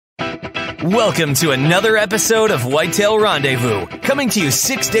Welcome to another episode of Whitetail Rendezvous, coming to you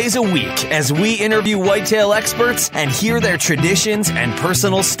 6 days a week as we interview whitetail experts and hear their traditions and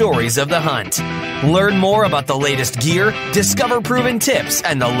personal stories of the hunt. Learn more about the latest gear, discover proven tips,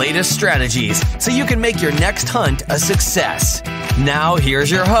 and the latest strategies so you can make your next hunt a success. Now, here's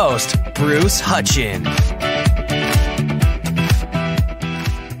your host, Bruce Hutchin.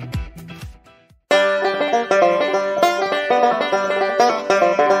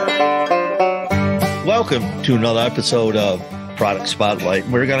 Welcome to another episode of Product Spotlight.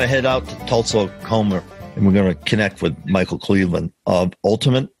 We're going to head out to Tulsa, Oklahoma, and we're going to connect with Michael Cleveland of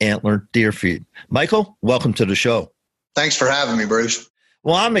Ultimate Antler Deer Feed. Michael, welcome to the show. Thanks for having me, Bruce.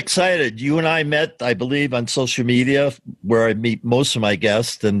 Well, I'm excited. You and I met, I believe, on social media where I meet most of my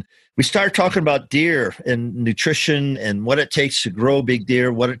guests, and we started talking about deer and nutrition and what it takes to grow big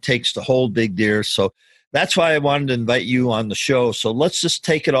deer, what it takes to hold big deer. So that's why I wanted to invite you on the show. So let's just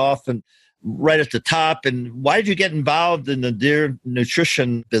take it off and right at the top. And why did you get involved in the deer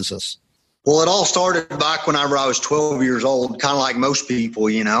nutrition business? Well, it all started back whenever I was 12 years old, kind of like most people,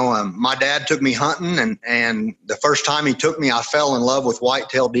 you know. My dad took me hunting, and the first time he took me, I fell in love with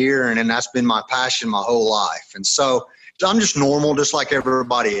whitetail deer, and that's been my passion my whole life. And so I'm just normal, just like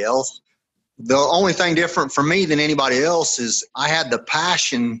everybody else. The only thing different for me than anybody else is I had the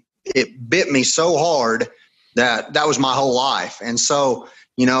passion. It bit me so hard that was my whole life. And so,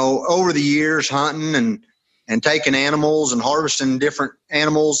 you know, over the years hunting and taking animals and harvesting different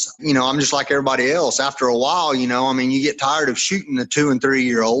animals, you know, I'm just like everybody else. After a while, you know, I mean, you get tired of shooting the 2 and 3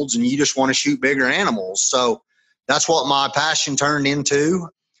 year olds and you just want to shoot bigger animals. So that's what my passion turned into.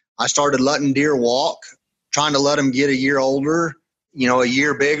 I started letting deer walk, trying to let them get a year older, you know, a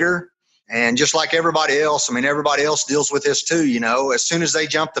year bigger. And just like everybody else, I mean, everybody else deals with this too, you know, as soon as they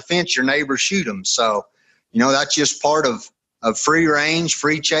jump the fence, your neighbors shoot them. So, you know, that's just part of free range,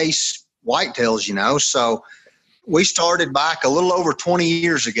 free chase whitetails, you know. So we started back a little over 20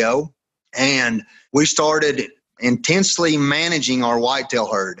 years ago, and we started intensely managing our whitetail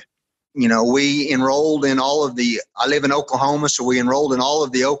herd. You know, we enrolled in I live in Oklahoma, so we enrolled in all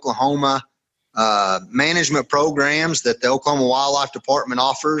of the Oklahoma management programs that the Oklahoma Wildlife Department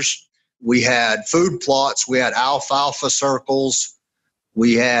offers. We had food plots, we had alfalfa circles,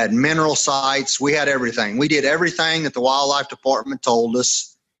 we had mineral sites. We had everything. We did everything that the wildlife department told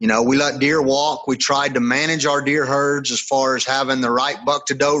us. You know, we let deer walk. We tried to manage our deer herds as far as having the right buck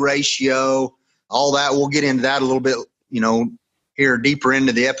to doe ratio, all that. We'll get into that a little bit, you know, here deeper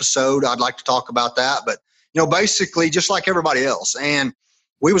into the episode. I'd like to talk about that. But, you know, basically just like everybody else. And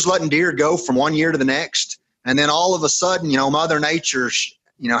we was letting deer go from one year to the next. And then all of a sudden, you know, Mother Nature,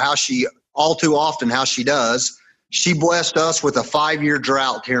 you know, all too often how she does, she blessed us with a 5-year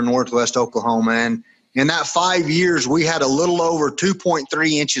drought here in northwest Oklahoma. And in that 5 years, we had a little over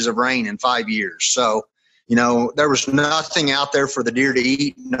 2.3 inches of rain in 5 years. So, you know, there was nothing out there for the deer to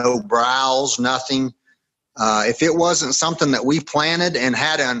eat, no browse, nothing. If it wasn't something that we planted and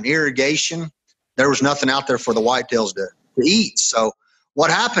had an irrigation, there was nothing out there for the whitetails to eat. So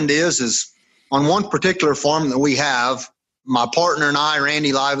what happened is on one particular farm that we have, my partner and I,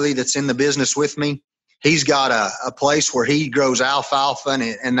 Randy Lively, that's in the business with me, he's got a place where he grows alfalfa,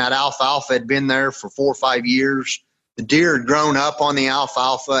 and that alfalfa had been there for 4 or 5 years. The deer had grown up on the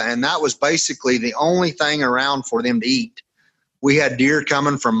alfalfa, and that was basically the only thing around for them to eat. We had deer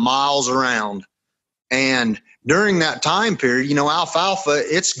coming from miles around. And during that time period, you know, alfalfa,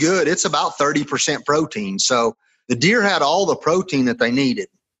 it's good. It's about 30% protein. So the deer had all the protein that they needed.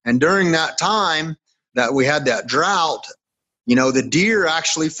 And during that time that we had that drought, you know, the deer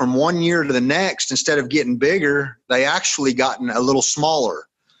actually from one year to the next, instead of getting bigger, they actually gotten a little smaller.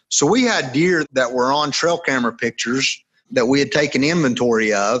 So we had deer that were on trail camera pictures that we had taken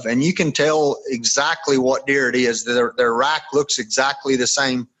inventory of, and you can tell exactly what deer it is. Their rack looks exactly the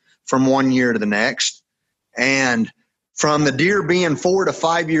same from one year to the next. And from the deer being 4 to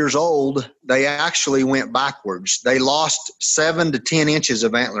 5 years old, they actually went backwards. They lost 7 to 10 inches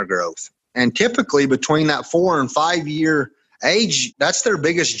of antler growth. And typically between that 4 and 5 year age, that's their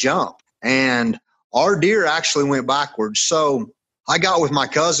biggest jump. And our deer actually went backwards. So I got with my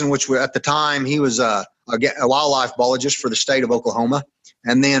cousin, which at the time he was a wildlife biologist for the state of Oklahoma.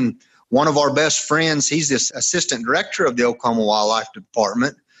 And then one of our best friends, he's this assistant director of the Oklahoma Wildlife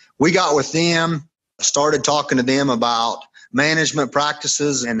Department. We got with them, started talking to them about management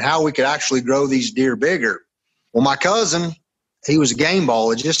practices and how we could actually grow these deer bigger. Well, my cousin, he was a game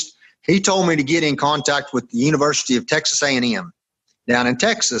biologist. He told me to get in contact with the University of Texas A&M down in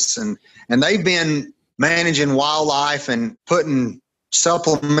Texas. And they've been managing wildlife and putting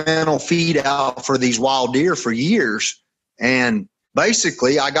supplemental feed out for these wild deer for years. And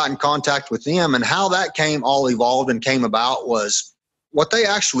basically I got in contact with them, and how that all evolved and came about was what they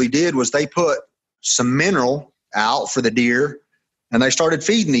actually did was they put some mineral out for the deer, and they started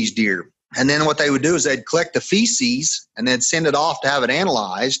feeding these deer. And then what they would do is they'd collect the feces and they'd send it off to have it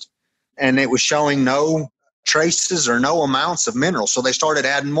analyzed, and it was showing no traces or no amounts of minerals. So they started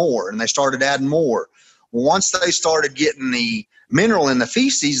adding more, and they started adding more. Once they started getting the mineral in the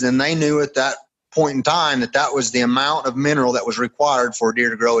feces, then they knew at that point in time that was the amount of mineral that was required for a deer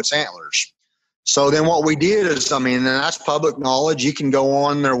to grow its antlers. So then what we did is, and that's public knowledge. You can go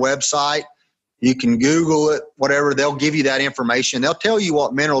on their website, you can Google it, whatever. They'll give you that information. They'll tell you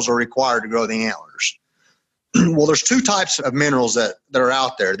what minerals are required to grow the antlers. Well, there's two types of minerals that are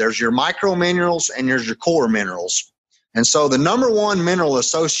out there. There's your micro minerals and there's your core minerals. And so the number one mineral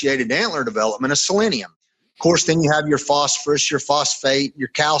associated to antler development is selenium. Of course, then you have your phosphorus, your phosphate, your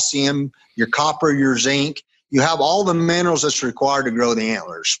calcium, your copper, your zinc. You have all the minerals that's required to grow the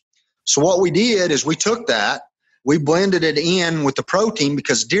antlers. So what we did is we took that, we blended it in with the protein,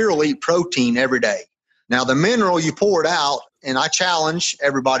 because deer will eat protein every day. Now, the mineral, you pour it out, and I challenge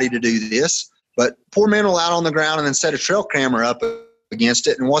everybody to do this, but pour mineral out on the ground and then set a trail camera up against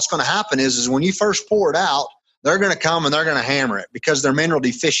it. And what's going to happen is when you first pour it out, they're going to come and they're going to hammer it because they're mineral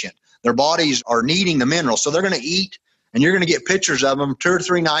deficient. Their bodies are needing the mineral. So they're going to eat, and you're going to get pictures of them 2 or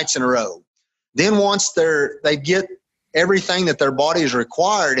 3 nights in a row. Then once they get everything that their body is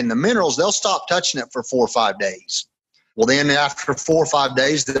required in the minerals, they'll stop touching it for 4 or 5 days. Well, then after 4 or 5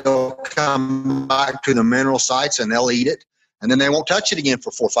 days, they'll come back to the mineral sites and they'll eat it, and then they won't touch it again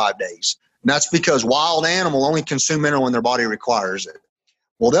for 4 or 5 days. And that's because wild animal only consume mineral when their body requires it.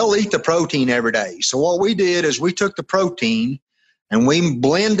 Well, they'll eat the protein every day. So what we did is we took the protein and we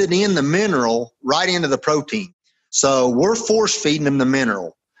blended in the mineral right into the protein. So we're force feeding them the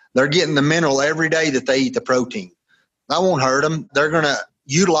mineral. They're getting the mineral every day that they eat the protein. That won't hurt them. They're going to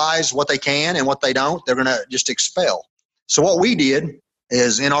utilize what they can, and what they don't, they're going to just expel. So what we did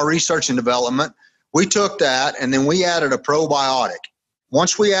is, in our research and development, we took that and then we added a probiotic.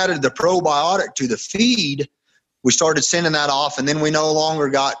 Once we added the probiotic to the feed, we started sending that off, and then we no longer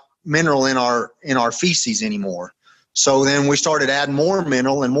got mineral in our feces anymore. So then we started adding more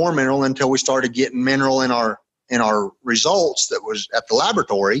mineral until we started getting mineral in our results that was at the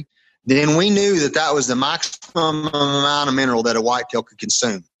laboratory. Then we knew that was the maximum amount of mineral that a whitetail could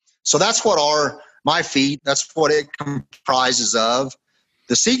consume. So that's what my feed, that's what it comprises of.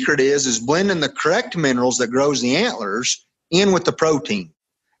 The secret is blending the correct minerals that grows the antlers in with the protein.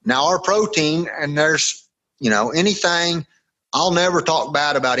 Now our protein, and there's, anything, I'll never talk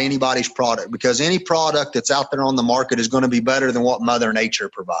bad about anybody's product, because any product that's out there on the market is going to be better than what Mother Nature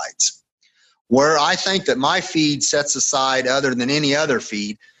provides. Where I think that my feed sets aside other than any other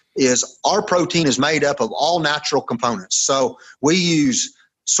feed is our protein is made up of all natural components. So we use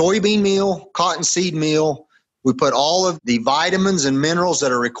soybean meal, cottonseed meal. We put all of the vitamins and minerals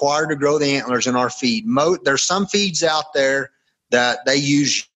that are required to grow the antlers in our feed. There's some feeds out there that they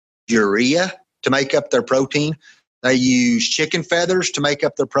use urea to make up their protein. They use chicken feathers to make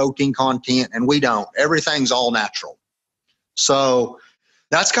up their protein content, and we don't. Everything's all natural. So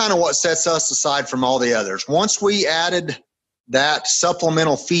that's kind of what sets us aside from all the others. Once we added that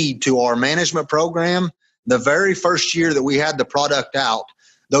supplemental feed to our management program, the very first year that we had the product out,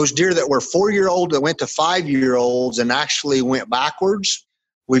 those deer that were 4-year-old that went to 5-year-olds and actually went backwards,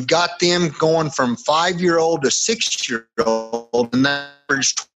 we've got them going from 5-year-old to 6-year-old, and that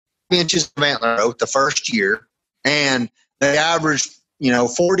averaged 12 inches of antler growth the first year, and they averaged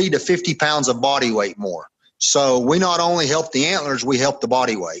 40 to 50 pounds of body weight more. So we not only help the antlers, we help the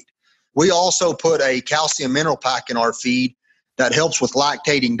body weight. We also put a calcium mineral pack in our feed that helps with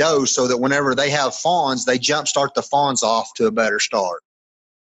lactating does, so that whenever they have fawns, they jumpstart the fawns off to a better start.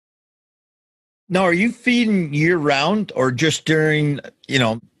 Now, are you feeding year-round, or just during,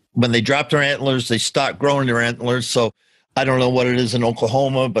 when they drop their antlers, they stop growing their antlers? So I don't know what it is in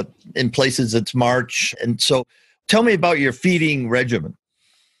Oklahoma, but in places it's March. And so tell me about your feeding regimen.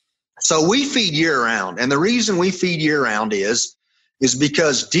 So we feed year-round, and the reason we feed year-round is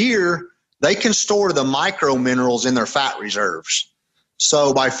because deer, they can store the micro minerals in their fat reserves.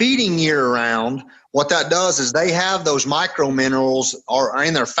 So by feeding year-round, what that does is they have those micro minerals are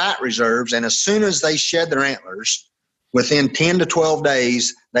in their fat reserves, and as soon as they shed their antlers, within 10 to 12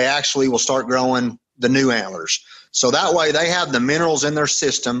 days, they actually will start growing the new antlers. So that way they have the minerals in their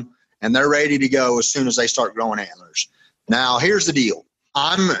system, and they're ready to go as soon as they start growing antlers. Now, here's the deal.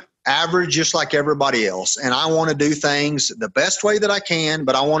 I'm average just like everybody else, and I want to do things the best way that I can,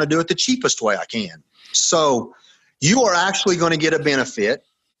 but I want to do it the cheapest way I can. So you are actually going to get a benefit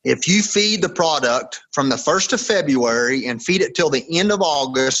If you feed the product from the 1st of February and feed it till the end of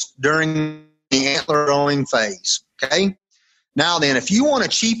August during the antler growing phase, okay? Now then, if you want to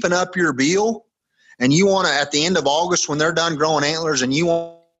cheapen up your bill and you want to, at the end of August when they're done growing antlers and you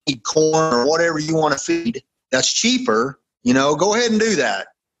want to feed corn or whatever you want to feed that's cheaper, go ahead and do that.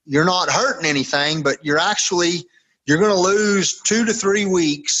 You're not hurting anything, but you're going to lose 2 to 3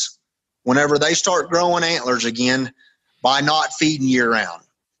 weeks whenever they start growing antlers again by not feeding year round.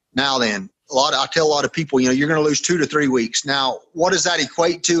 Now then, I tell a lot of people, you're going to lose 2 to 3 weeks. Now, what does that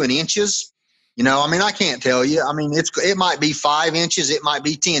equate to in inches? I can't tell you. It might be 5 inches, it might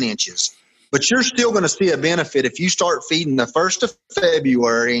be 10 inches, but you're still going to see a benefit if you start feeding the 1st of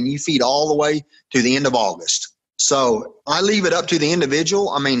February and you feed all the way to the end of August. So I leave it up to the individual.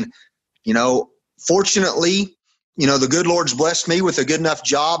 Fortunately, the good Lord's blessed me with a good enough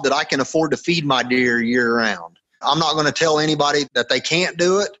job that I can afford to feed my deer year round. I'm not going to tell anybody that they can't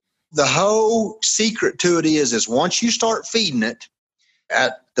do it. The whole secret to it is once you start feeding it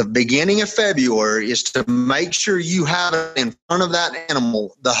at the beginning of February is to make sure you have it in front of that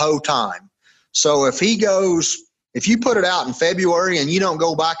animal the whole time. So if you put it out in February and you don't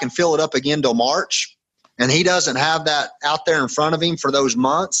go back and fill it up again till March, and he doesn't have that out there in front of him for those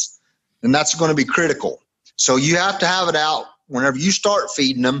months, then that's going to be critical. So you have to have it out whenever you start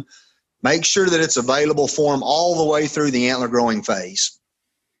feeding them. Make sure that it's available for them all the way through the antler growing phase.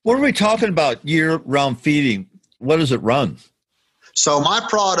 What are we talking about year-round feeding? What does it run? So my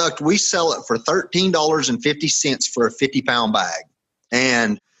product, we sell it for $13.50 for a 50-pound bag.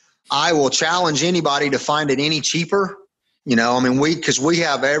 And I will challenge anybody to find it any cheaper. Because we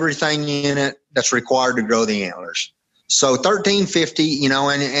have everything in it that's required to grow the antlers. So $13.50,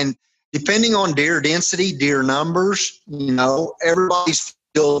 and depending on deer density, deer numbers, everybody's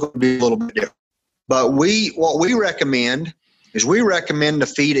still going to be a little bit different. But what we recommend is to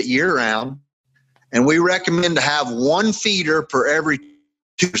feed it year round, and we recommend to have 1 feeder per every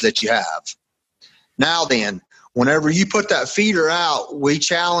 2 that you have. Now then, whenever you put that feeder out, we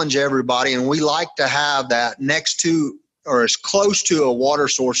challenge everybody, and we like to have that next to or as close to a water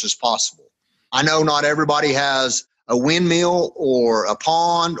source as possible. I know not everybody has a windmill or a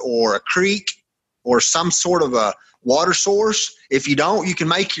pond or a creek or some sort of a water source. If you don't, you can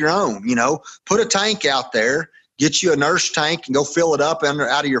make your own. Put a tank out there, get you a nurse tank and go fill it up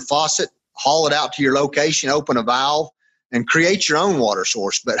out of your faucet, haul it out to your location, open a valve, and create your own water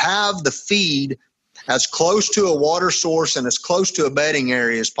source. But have the feed as close to a water source and as close to a bedding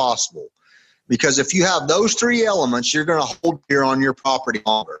area as possible. Because if you have those 3 elements, you're going to hold deer on your property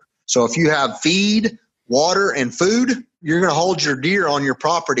longer. So if you have feed, water, and food, you're going to hold your deer on your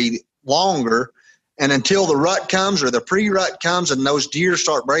property longer. And until the rut comes or the pre-rut comes and those deer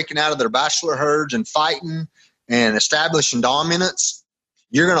start breaking out of their bachelor herds and fighting and establishing dominance,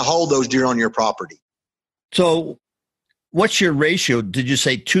 you're going to hold those deer on your property. So what's your ratio? Did you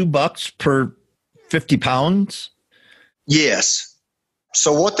say $2 per 50 pounds? Yes.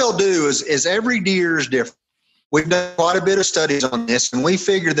 So what they'll do is every deer is different. We've done quite a bit of studies on this, and we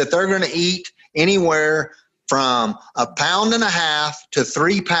figured that they're going to eat anywhere from 1.5 pounds to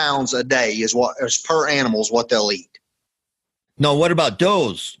 3 pounds a day is per animal is what they'll eat. No, what about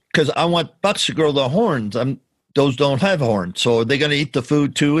does? Because I want bucks to grow the horns. Does don't have horns. So are they going to eat the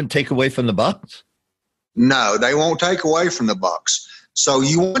food too and take away from the bucks? No, they won't take away from the bucks. So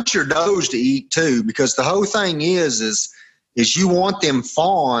you want your does to eat too, because the whole thing is you want them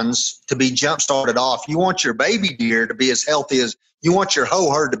fawns to be jump started off. You want your baby deer to be as healthy as you want your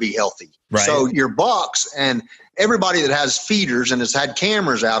whole herd to be healthy. Right. So your bucks and everybody that has feeders and has had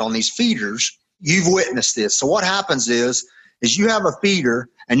cameras out on these feeders, you've witnessed this. So what happens is you have a feeder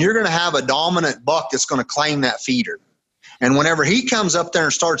and you're going to have a dominant buck that's going to claim that feeder. And whenever he comes up there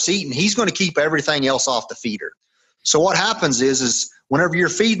and starts eating, he's going to keep everything else off the feeder. So what happens is whenever you're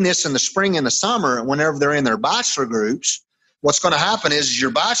feeding this in the spring and the summer, and whenever they're in their bachelor groups, what's going to happen is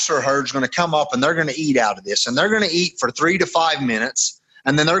your bachelor herd's going to come up and they're going to eat out of this. And they're going to eat for 3 to 5 minutes,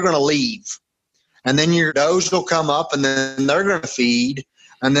 and then they're going to leave. And then your does will come up, and then they're going to feed,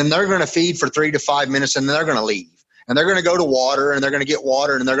 and then they're going to feed for 3 to 5 minutes, and then they're going to leave. And they're going to go to water, and they're going to get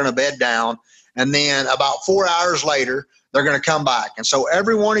water, and they're going to bed down. And then about 4 hours later, they're going to come back. And so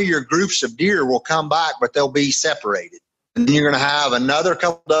every one of your groups of deer will come back, but they'll be separated. And then you're going to have another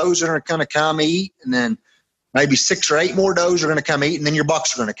couple of does that are going to come eat, and then maybe 6 or 8 more does are going to come eat, and then your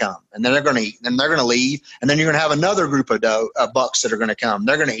bucks are going to come, and then they're going to eat, and then they're going to leave, and then you're going to have another group of bucks that are going to come.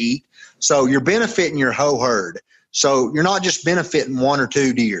 They're going to eat. So you're benefiting your whole herd. So you're not just benefiting 1 or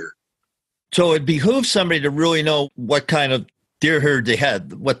 2 deer. So it behooves somebody to really know what kind of deer herd they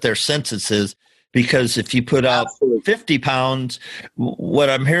had, what their census is. Because if you put out Absolutely. 50 pounds, what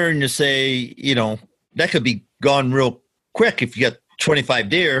I'm hearing you say, that could be gone real quick. If you got 25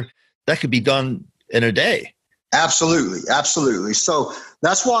 deer, that could be done in a day. Absolutely. Absolutely. So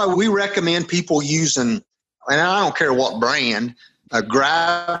that's why we recommend people using, and I don't care what brand, a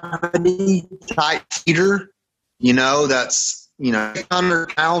gravity type feeder, that's,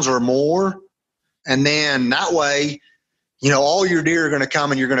 800 pounds or more. And then that way, all your deer are going to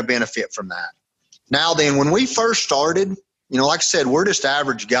come and you're going to benefit from that. Now then, when we first started, like I said, we're just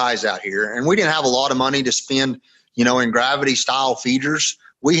average guys out here, and we didn't have a lot of money to spend, in gravity style feeders.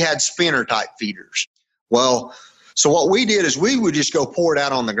 We had spinner type feeders. Well, so what we did is we would just go pour it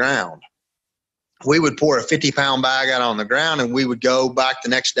out on the ground. We would pour a 50-pound bag out on the ground, and we would go back the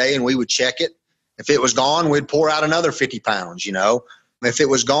next day and we would check it. If it was gone, we'd pour out another 50 pounds, If it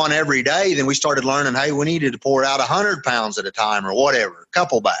was gone every day, then we started learning, hey, we needed to pour out 100 pounds at a time or whatever, a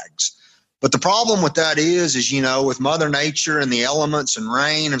couple bags. But the problem with that is, with Mother Nature and the elements and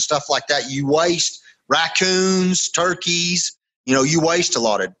rain and stuff like that, you waste raccoons, turkeys, you waste a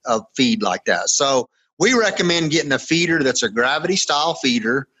lot of feed like that. So we recommend getting a feeder that's a gravity style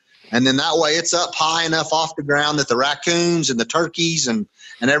feeder. And then that way it's up high enough off the ground that the raccoons and the turkeys and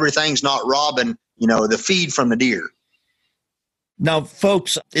everything's not robbing, the feed from the deer. Now,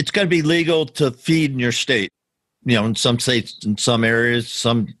 folks, it's going to be legal to feed in your state. In some states, in some areas,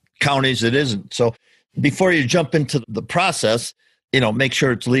 some counties, it isn't. So before you jump into the process, make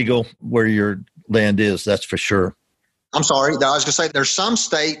sure it's legal where your land is. That's for sure. I'm sorry. I was going to say there's some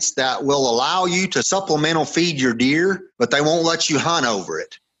states that will allow you to supplemental feed your deer, but they won't let you hunt over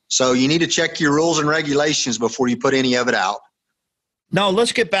it. So you need to check your rules and regulations before you put any of it out. Now,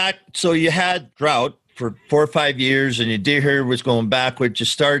 let's get back. So you had drought for 4 or 5 years, and your deer herd was going backwards. You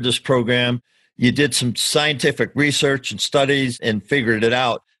started this program. You did some scientific research and studies and figured it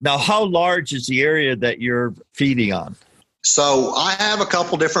out. Now, how large is the area that you're feeding on? So I have a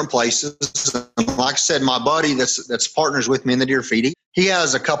couple different places. Like I said, my buddy that's partners with me in the deer feeding, he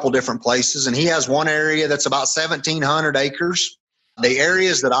has a couple different places, and he has one area that's about 1,700 acres. The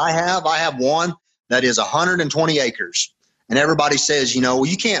areas that I have one that is 120 acres. And everybody says, well,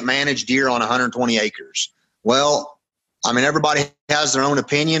 you can't manage deer on 120 acres. Well, everybody has their own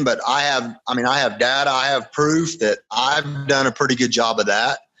opinion, but I have data, I have proof that I've done a pretty good job of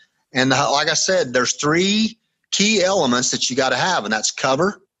that. And like I said, there's 3 key elements that you got to have, and that's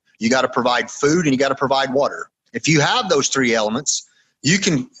cover, you got to provide food, and you got to provide water. If you have those 3 elements, you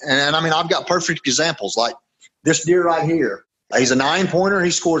can, and I've got perfect examples like this deer right here. He's a 9-pointer.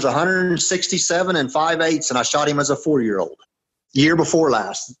 He scores 167 and 5/8, and I shot him as a 4-year-old. Year before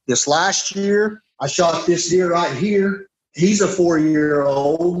last. This last year, I shot this deer right here. He's a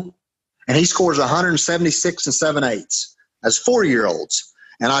 4-year-old, and he scores 176 and 7/8 as 4-year-olds.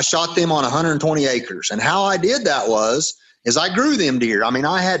 And I shot them on 120 acres. And how I did that is I grew them deer.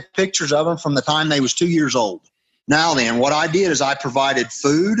 I had pictures of them from the time they was 2 years old. Now then, what I did is I provided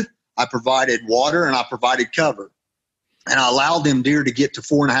food, I provided water, and I provided cover. And I allowed them deer to get to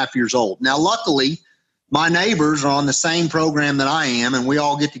 4.5 years old. Now, luckily, my neighbors are on the same program that I am, and we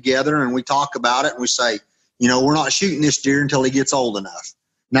all get together and we talk about it, and we say, we're not shooting this deer until he gets old enough.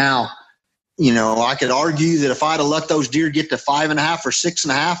 Now, I could argue that if I'd have let those deer get to 5.5 or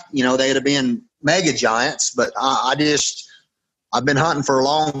 6.5, they'd have been mega giants. But I've been hunting for a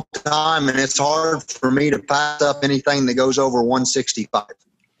long time, and it's hard for me to pass up anything that goes over 165.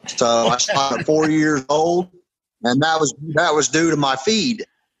 So I shot at 4 years old. And that was due to my feed.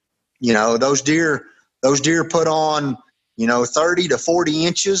 Those deer put on, 30 to 40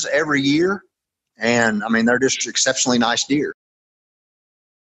 inches every year. And they're just exceptionally nice deer.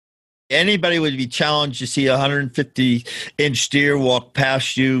 Anybody would be challenged to see a 150-inch deer walk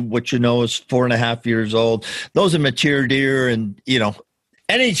past you, what is 4.5 years old. Those are mature deer, and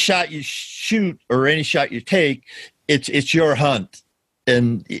any shot you shoot or any shot you take, it's your hunt.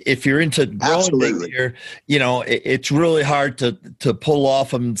 And if you're into growing big deer, it's really hard to pull off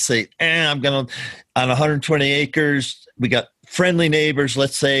them and say, I'm going to, on 120 acres, we got friendly neighbors,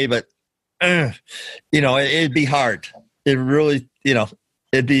 let's say, but, it'd be hard. It really,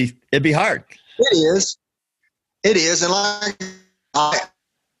 it'd be hard. It is. And like,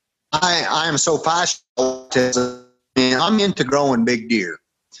 I am so passionate. I'm into growing big deer.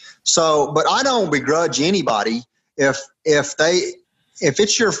 So, but I don't begrudge anybody if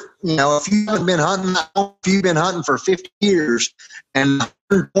it's your, if you haven't been hunting, if you've been hunting for 50 years and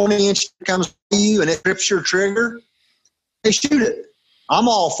 120 inch comes to you and it trips your trigger, they shoot it. I'm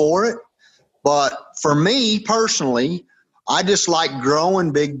all for it. But for me personally, I just like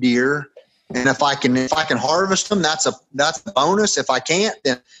growing big deer. And if I can harvest them, that's a bonus. If I can't,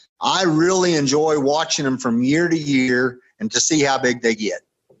 then I really enjoy watching them from year to year and to see how big they get.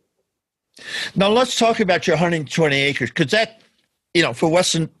 Now let's talk about your 120 acres, because that, for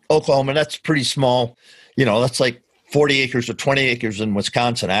Western Oklahoma, that's pretty small. That's like 40 acres or 20 acres in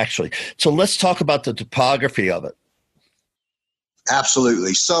Wisconsin, actually. So let's talk about the topography of it.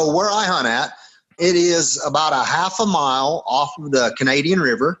 Absolutely. So where I hunt at, it is about a half a mile off of the Canadian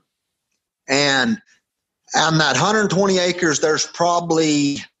River. And on that 120 acres, there's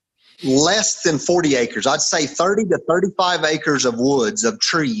probably less than 40 acres. I'd say 30 to 35 acres of woods, of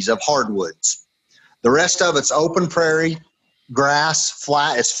trees, of hardwoods. The rest of it's open prairie, grass,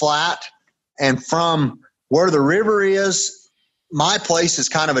 flat. It's flat. And from where the river is, my place is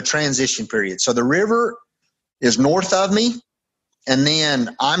kind of a transition period. So the river is north of me, and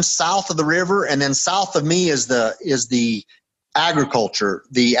then I'm south of the river, and then south of me is the agriculture,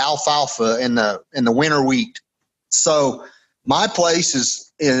 the alfalfa and the winter wheat. So my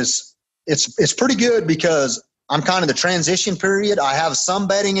place it's pretty good because I'm kind of the transition period. I have some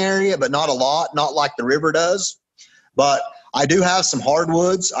bedding area, but not a lot, not like the river does. But I do have some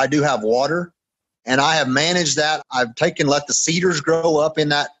hardwoods. I do have water, and I have managed that. I've let the cedars grow up in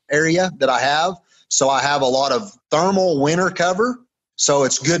that area that I have. So I have a lot of thermal winter cover. So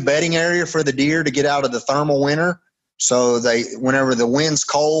it's good bedding area for the deer to get out of the thermal winter. So whenever the wind's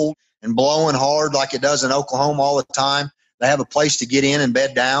cold and blowing hard like it does in Oklahoma all the time, they have a place to get in and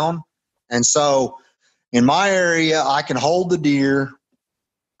bed down. And so in my area, I can hold the deer.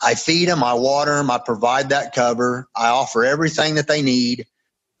 I feed them, I water them, I provide that cover. I offer everything that they need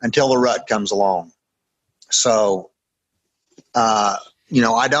until the rut comes along. So,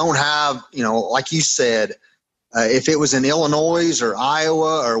 I don't have, like you said, if it was in Illinois or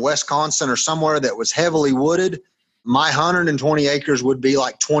Iowa or Wisconsin or somewhere that was heavily wooded, my 120 acres would be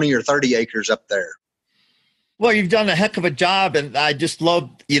like 20 or 30 acres up there. Well, you've done a heck of a job, and I just love,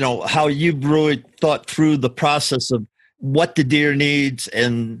 how you've really thought through the process of what the deer needs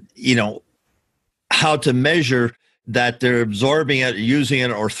and, how to measure that they're absorbing it, using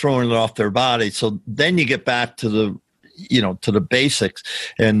it, or throwing it off their body. So then you get back to the basics.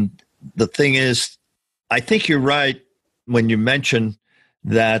 And the thing is, I think you're right when you mention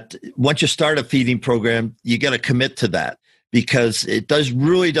that once you start a feeding program, you got to commit to that, because it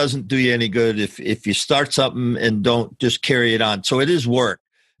really doesn't do you any good if you start something and don't just carry it on. So it is work.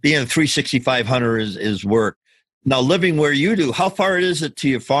 Being a 365 hunter is work. Now, living where you do, how far is it to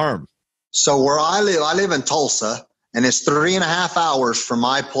your farm? So where I live in Tulsa, and it's 3.5 hours from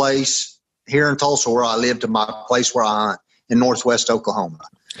my place here in Tulsa where I live to my place where I hunt in northwest Oklahoma.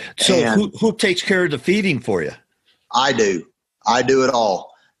 So who takes care of the feeding for you? I do. I do it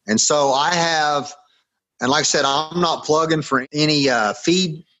all. And so I have, and like I said, I'm not plugging for any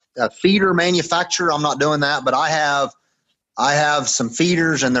feeder manufacturer. I'm not doing that, but I have some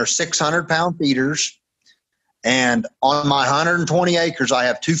feeders, and they're 600-pound feeders. And on my 120 acres, I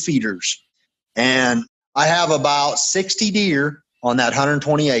have 2 feeders. And I have about 60 deer on that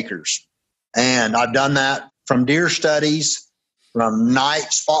 120 acres. And I've done that from deer studies, from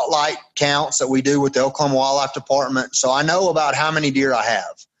night spotlight counts that we do with the Oklahoma Wildlife Department. So I know about how many deer I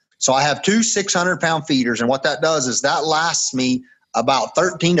have. So I have 2 600-pound feeders. And what that does is that lasts me about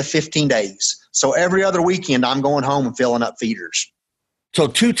 13 to 15 days. So every other weekend, I'm going home and filling up feeders. So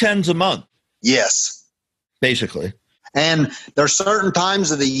 2 tens a month? Yes. Basically. And there's certain times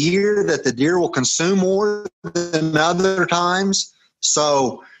of the year that the deer will consume more than other times.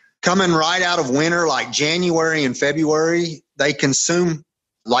 So coming right out of winter, like January and February, they consume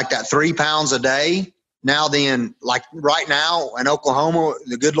like that 3 pounds a day. Now then, like right now in Oklahoma,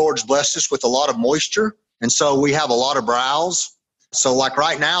 the good Lord's blessed us with a lot of moisture. And so we have a lot of browse. So like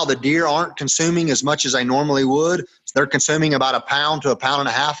right now, the deer aren't consuming as much as they normally would. They're consuming about 1 pound to 1.5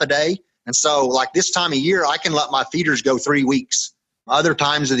 pounds a day. And so like this time of year, I can let my feeders go 3 weeks. Other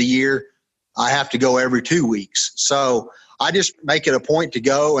times of the year, I have to go every 2 weeks. So I just make it a point to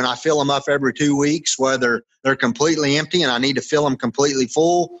go, and I fill them up every 2 weeks, whether they're completely empty and I need to fill them completely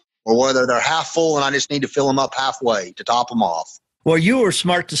full, or whether they're half full and I just need to fill them up halfway to top them off. Well, you were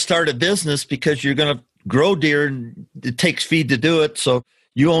smart to start a business because you're going to grow deer, and it takes feed to do it. So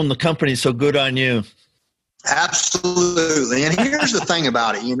you own the company, so good on you. Absolutely. And here's the thing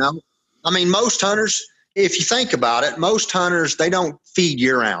about it, most hunters, if you think about it, most hunters, they don't feed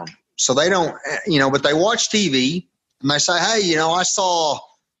year round. So they don't, but they watch TV and they say, hey, I saw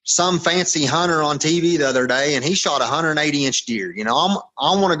some fancy hunter on TV the other day and he shot a 180-inch deer.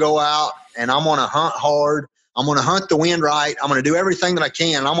 I want to go out and I'm going to hunt hard. I'm going to hunt the wind right. I'm going to do everything that I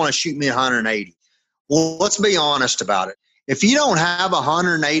can. And I'm going to shoot me 180. Well, let's be honest about it. If you don't have a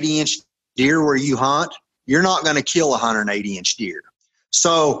 180-inch deer where you hunt, you're not going to kill a 180-inch deer.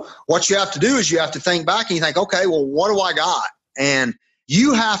 So what you have to do is you have to think back and you think, okay, well, what do I got? And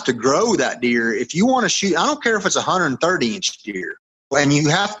you have to grow that deer. If you want to shoot, I don't care if it's a 130-inch deer, and you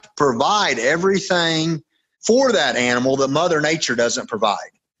have to provide everything for that animal that Mother Nature doesn't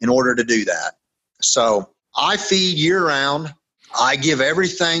provide in order to do that. So I feed year round. I give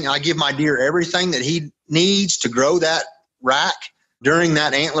my deer everything that he needs to grow that rack during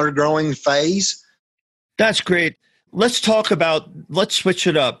that antler growing phase. That's great. Let's switch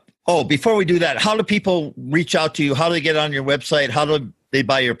it up. Oh, before we do that, how do people reach out to you? How do they get on your website? How do they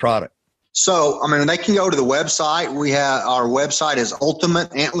buy your product? So, they can go to the website. Our website is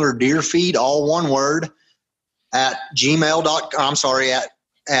Ultimate Antler Deer Feed, all one word, at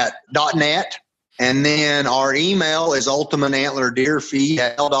 .net. And then our email is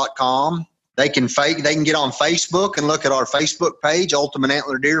ultimateantlerdeerfeed@gmail.com. They can get on Facebook and look at our Facebook page, Ultimate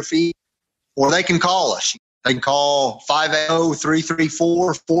Antler Deer Feed, or they can call us. They can call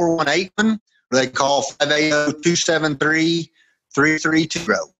 580-334-4181, or they call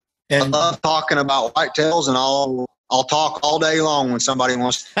 580-273-3320. I love talking about whitetails, and I'll talk all day long when somebody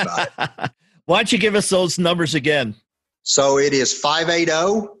wants to talk about it. Why don't you give us those numbers again? So it is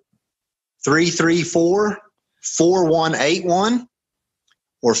 580-334-4181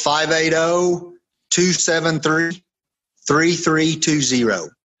 or 580-273-3320.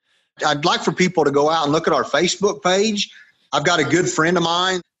 I'd like for people to go out and look at our Facebook page. I've got a good friend of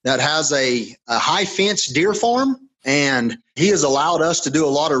mine that has a high fence deer farm, and he has allowed us to do a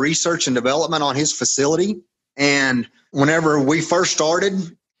lot of research and development on his facility. And whenever we first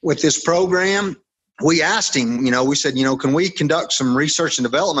started with this program, we asked him, we said, can we conduct some research and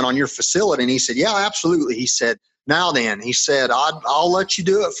development on your facility? And he said, yeah, absolutely. He said, now then, he said, I'll let you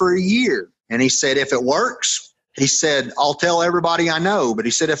do it for a year. And he said, if it works, he said, I'll tell everybody I know. But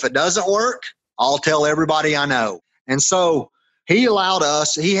he said, if it doesn't work, I'll tell everybody I know. And so he allowed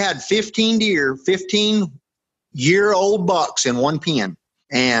us, he had 15 deer, 15-year-old bucks in one pen.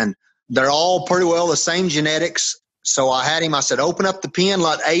 And they're all pretty well the same genetics. So I said, open up the pen,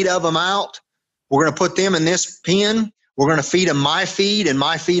 let 8 of them out. We're going to put them in this pen. We're going to feed them my feed and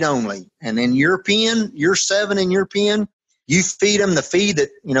my feed only. And then your pen, your 7 in your pen, you feed them the feed that,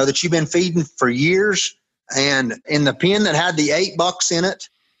 that you've been feeding for years. And in the pen that had the 8 bucks in it,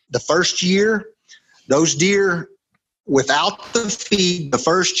 the first year, those deer, without the feed, the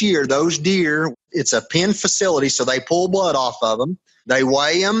first year, those deer, it's a pen facility, so they pull blood off of them. They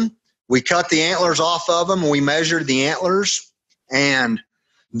weigh them. We cut the antlers off of them. We measured the antlers. And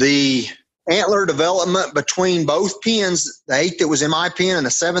the antler development between both pens, the 8 that was in my pen and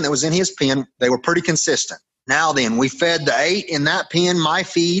the 7 that was in his pen, they were pretty consistent. Now then, we fed the 8 in that pen my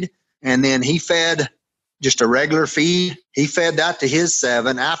feed, and then he fed just a regular feed. He fed that to his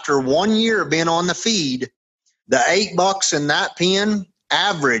 7. After 1 year of being on the feed, the 8 bucks in that pen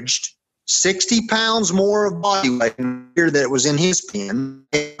averaged 60 pounds more of body weight than the deer that was in his pen.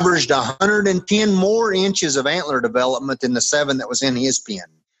 He averaged 110 more inches of antler development than the 7 that was in his pen.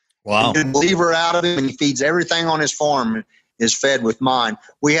 Wow. He did lever out of him, and he feeds everything on his farm is fed with mine.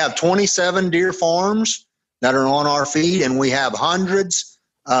 We have 27 deer farms that are on our feed, and we have hundreds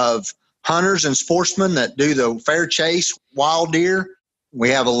of hunters and sportsmen that do the fair chase wild deer. We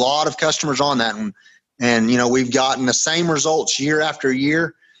have a lot of customers on that. And we've gotten the same results year after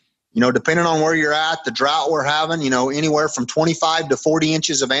year. Depending on where you're at, the drought we're having, anywhere from 25 to 40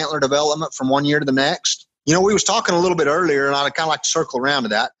 inches of antler development from one year to the next. We was talking a little bit earlier, and I'd kind of like to circle around to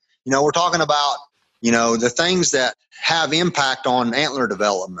that. We're talking about, the things that have impact on antler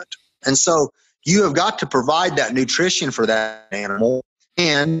development. And so you have got to provide that nutrition for that animal.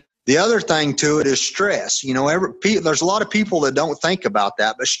 And the other thing to it is stress. There's a lot of people that don't think about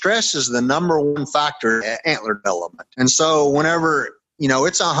that, but stress is the number one factor in antler development. And so whenever,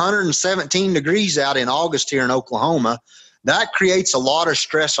 it's 117 degrees out in August here in Oklahoma, that creates a lot of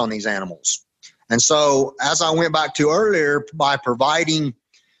stress on these animals. And so as I went back to earlier, by providing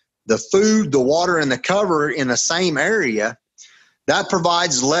the food, the water, and the cover in the same area, that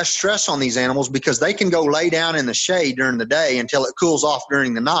provides less stress on these animals because they can go lay down in the shade during the day until it cools off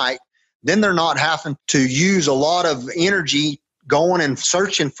during the night. Then they're not having to use a lot of energy going and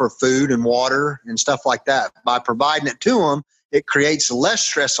searching for food and water and stuff like that. By providing it to them, it creates less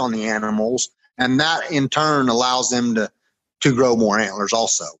stress on the animals, and that in turn allows them to grow more antlers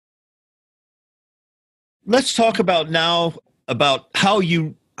also. Let's talk about how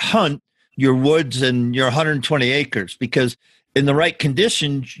you hunt your woods and your 120 acres, because in the right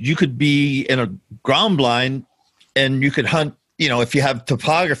conditions, you could be in a ground blind and you could hunt, if you have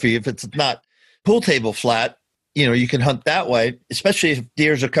topography, if it's not pool table flat, you can hunt that way, especially if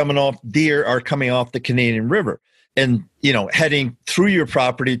deer are coming off the Canadian River. and, heading through your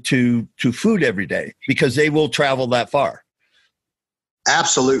property to food every day, because they will travel that far.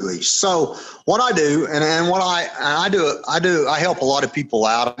 Absolutely. So what I do, and what I do, I help a lot of people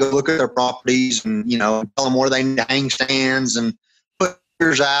out. I go look at their properties and, tell them where they need to hang stands and put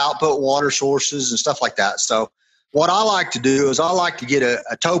ears out, put water sources and stuff like that. So what I like to do is I like to get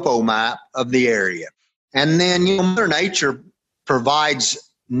a topo map of the area. And then, Mother Nature provides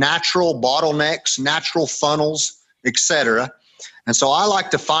natural bottlenecks, natural funnels, etc. And so I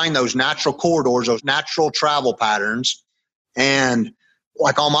like to find those natural corridors, those natural travel patterns. And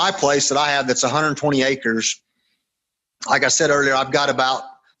like on my place that I have that's 120 acres, like I said earlier, I've got about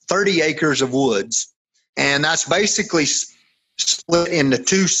 30 acres of woods. And that's basically split into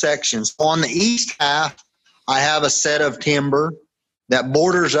two sections. On the east half, I have a set of timber that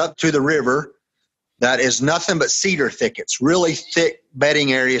borders up to the river that is nothing but cedar thickets, really thick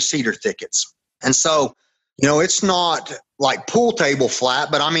bedding area cedar thickets. And so, it's not like pool table flat,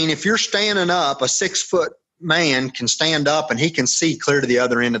 but I mean, if you're standing up, a 6-foot man can stand up and he can see clear to the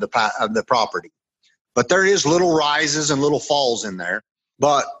other end of the property. But there is little rises and little falls in there.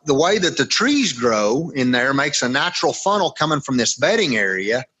 But the way that the trees grow in there makes a natural funnel coming from this bedding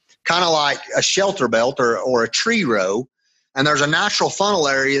area, kind of like a shelter belt or a tree row. And there's a natural funnel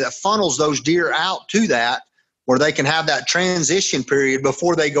area that funnels those deer out to that, where they can have that transition period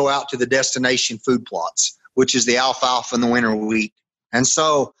before they go out to the destination food plots, which is the alfalfa and the winter wheat. And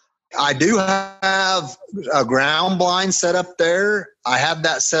so I do have a ground blind set up there. I have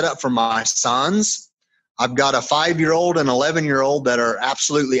that set up for my sons. I've got a 5-year-old and 11-year-old that are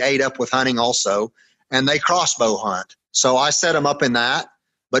absolutely ate up with hunting also, and they crossbow hunt. So I set them up in that.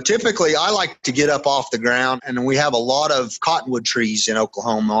 But typically, I like to get up off the ground, and we have a lot of cottonwood trees in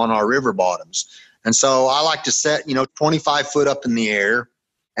Oklahoma on our river bottoms. And so I like to set, 25 foot up in the air.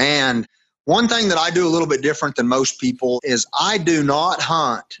 And one thing that I do a little bit different than most people is I do not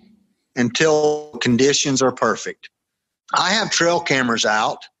hunt until conditions are perfect. I have trail cameras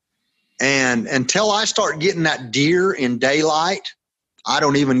out, and until I start getting that deer in daylight, I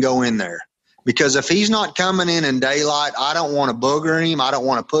don't even go in there. Because if he's not coming in daylight, I don't want to booger him. I don't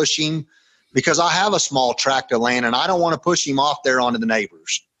want to push him, because I have a small tract of land and I don't want to push him off there onto the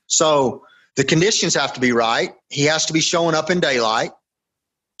neighbors. So the conditions have to be right. He has to be showing up in daylight.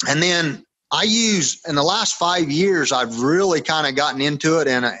 And then in the last 5 years, I've really kind of gotten into it,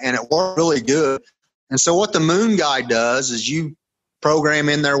 and it worked really good. And so what the Moon Guide does is you program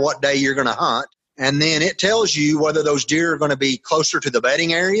in there what day you're going to hunt, and then it tells you whether those deer are going to be closer to the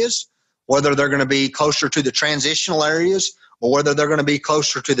bedding areas, whether they're going to be closer to the transitional areas, or whether they're going to be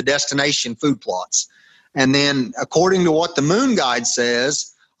closer to the destination food plots. And then according to what the Moon Guide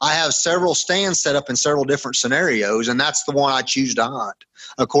says, I have several stands set up in several different scenarios, and that's the one I choose to hunt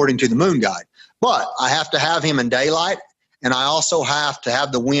according to the Moon Guide. But I have to have him in daylight, and I also have to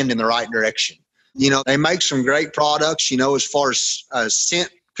have the wind in the right direction. They make some great products, as far as scent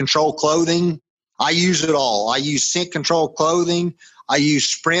control clothing. I use it all. I use scent control clothing. I use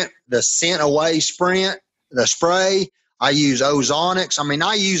Sprint, the scent away Sprint, the spray. I use ozonics. I mean,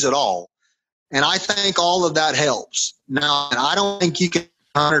 I use it all. And I think all of that helps. Now, I don't think you can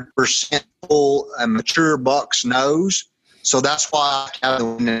 100% pull a mature buck's nose. So that's why I have the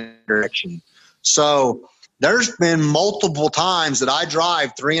wind in that direction. So there's been multiple times that I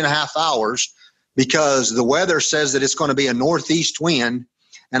drive 3.5 hours because the weather says that it's going to be a northeast wind,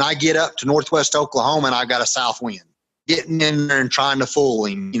 and I get up to northwest Oklahoma and I got a south wind. Getting in there and trying to fool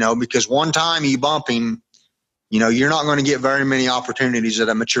him, because one time you bump him, you're not going to get very many opportunities at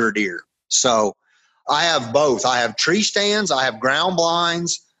a mature deer. So I have both. I have tree stands, I have ground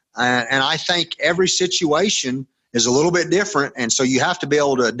blinds, and I think every situation is a little bit different. And so you have to be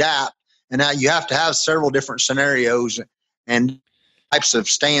able to adapt, and now you have to have several different scenarios and types of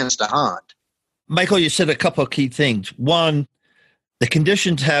stands to hunt. Michael, you said a couple of key things. One, the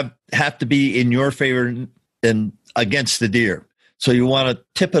conditions have to be in your favor and against the deer. So you want to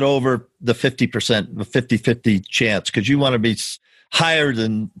tip it over the 50%, the 50-50 chance, because you want to be higher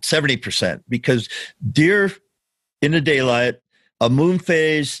than 70%, because deer in the daylight, a moon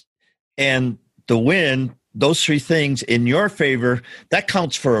phase, and the wind, those three things in your favor, that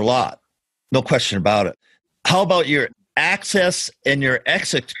counts for a lot. No question about it. How about your access and your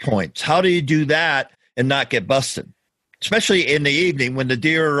exit points? How do you do that and not get busted? Especially in the evening when the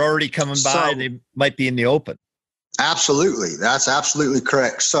deer are already coming by, they might be in the open. Absolutely. That's absolutely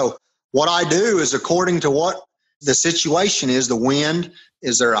correct. So what I do is according to what the situation is, the wind,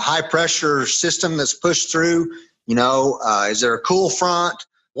 is there a high pressure system that's pushed through? Is there a cool front?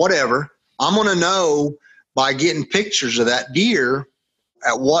 Whatever. I'm going to know by getting pictures of that deer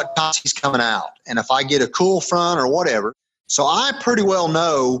at what time he's coming out. And if I get a cool front or whatever. So I pretty well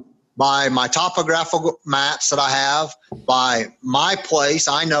know by my topographical maps that I have, by my place,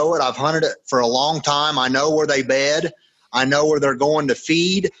 I know it. I've hunted it for a long time. I know where they bed. I know where they're going to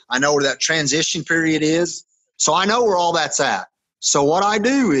feed. I know where that transition period is. So I know where all that's at. So what I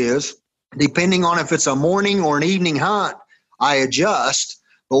do is, depending on if it's a morning or an evening hunt, I adjust.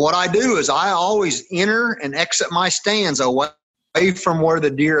 But what I do is I always enter and exit my stands away from where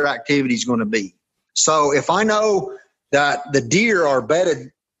the deer activity is going to be. So if I know that the deer are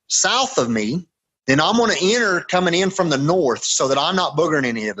bedded south of me, then I'm going to enter coming in from the north so that I'm not boogering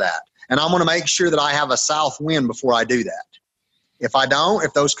any of that. And I'm going to make sure that I have a south wind before I do that. If I don't,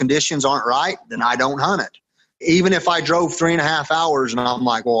 if those conditions aren't right, then I don't hunt it. Even if I drove 3.5 hours and I'm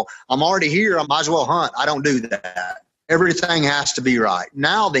like, well, I'm already here, I might as well hunt. I don't do that. Everything has to be right.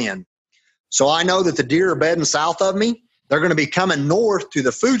 Now then, so I know that the deer are bedding south of me. They're going to be coming north to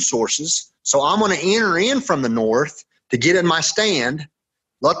the food sources. So I'm going to enter in from the north to get in my stand.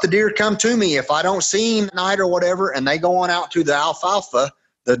 Let the deer come to me. If I don't see them at night or whatever, and they go on out to the alfalfa,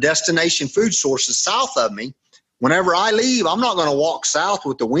 the destination food sources south of me, whenever I leave, I'm not going to walk south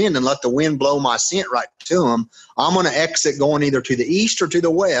with the wind and let the wind blow my scent right to them. I'm going to exit going either to the east or to the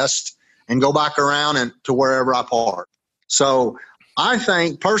west and go back around and to wherever I park. So I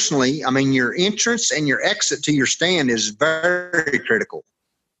think personally, I mean, your entrance and your exit to your stand is very critical.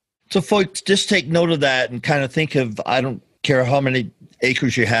 So folks, just take note of that and kind of think of, I don't care how many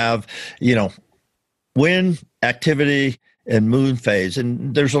acres you have, wind, activity, and moon phase.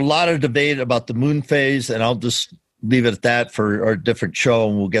 And there's a lot of debate about the moon phase, and I'll just leave it at that for our different show,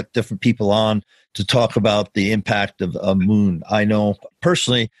 and we'll get different people on to talk about the impact of a moon. I know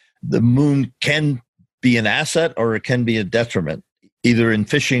personally the moon can be an asset or it can be a detriment, either in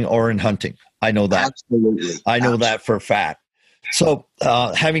fishing or in hunting. I know that. Absolutely. I know that for a fact. So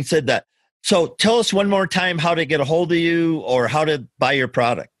having said that, so tell us one more time how to get a hold of you or how to buy your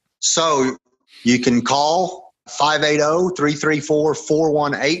product. So you can call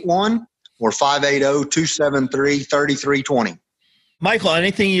 580-334-4181 or 580-273-3320. Michael,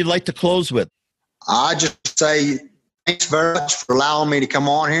 anything you'd like to close with? I just say thanks very much for allowing me to come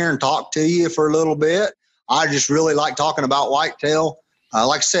on here and talk to you for a little bit. I just really like talking about whitetail.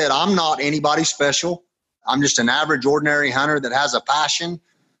 Like I said, I'm not anybody special. I'm just an average, ordinary hunter that has a passion.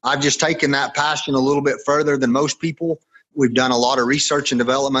 I've just taken that passion a little bit further than most people. We've done a lot of research and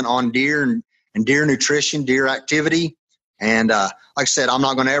development on deer and deer nutrition, deer activity. And like I said, I'm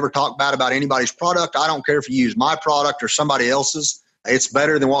not going to ever talk bad about anybody's product. I don't care if you use my product or somebody else's. It's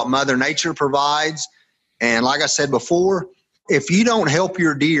better than what Mother Nature provides. And like I said before, if you don't help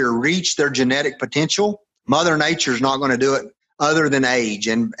your deer reach their genetic potential, Mother Nature's not going to do it other than age.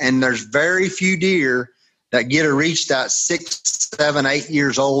 And there's very few deer that get to reach that 6, 7, 8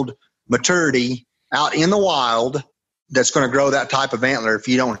 years old maturity out in the wild that's going to grow that type of antler if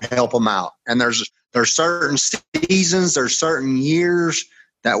you don't help them out. And there's certain seasons, there's certain years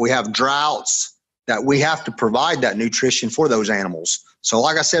that we have droughts that we have to provide that nutrition for those animals. So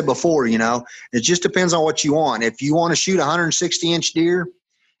like I said before, it just depends on what you want. If you want to shoot a 160-inch deer,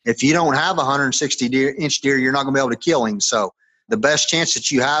 if you don't have a 160-inch deer, you're not going to be able to kill him. So the best chance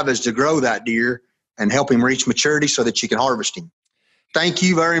that you have is to grow that deer and help him reach maturity so that you can harvest him. Thank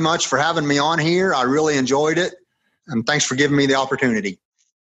you very much for having me on here. I really enjoyed it. And thanks for giving me the opportunity.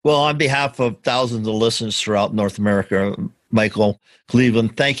 Well, on behalf of thousands of listeners throughout North America, Michael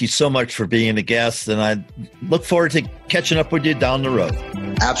Cleveland, thank you so much for being a guest. And I look forward to catching up with you down the road.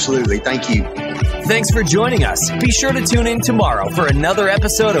 Absolutely. Thank you. Thanks for joining us. Be sure to tune in tomorrow for another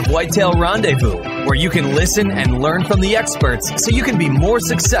episode of Whitetail Rendezvous, where you can listen and learn from the experts so you can be more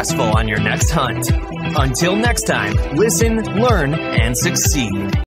successful on your next hunt. Until next time, listen, learn, and succeed.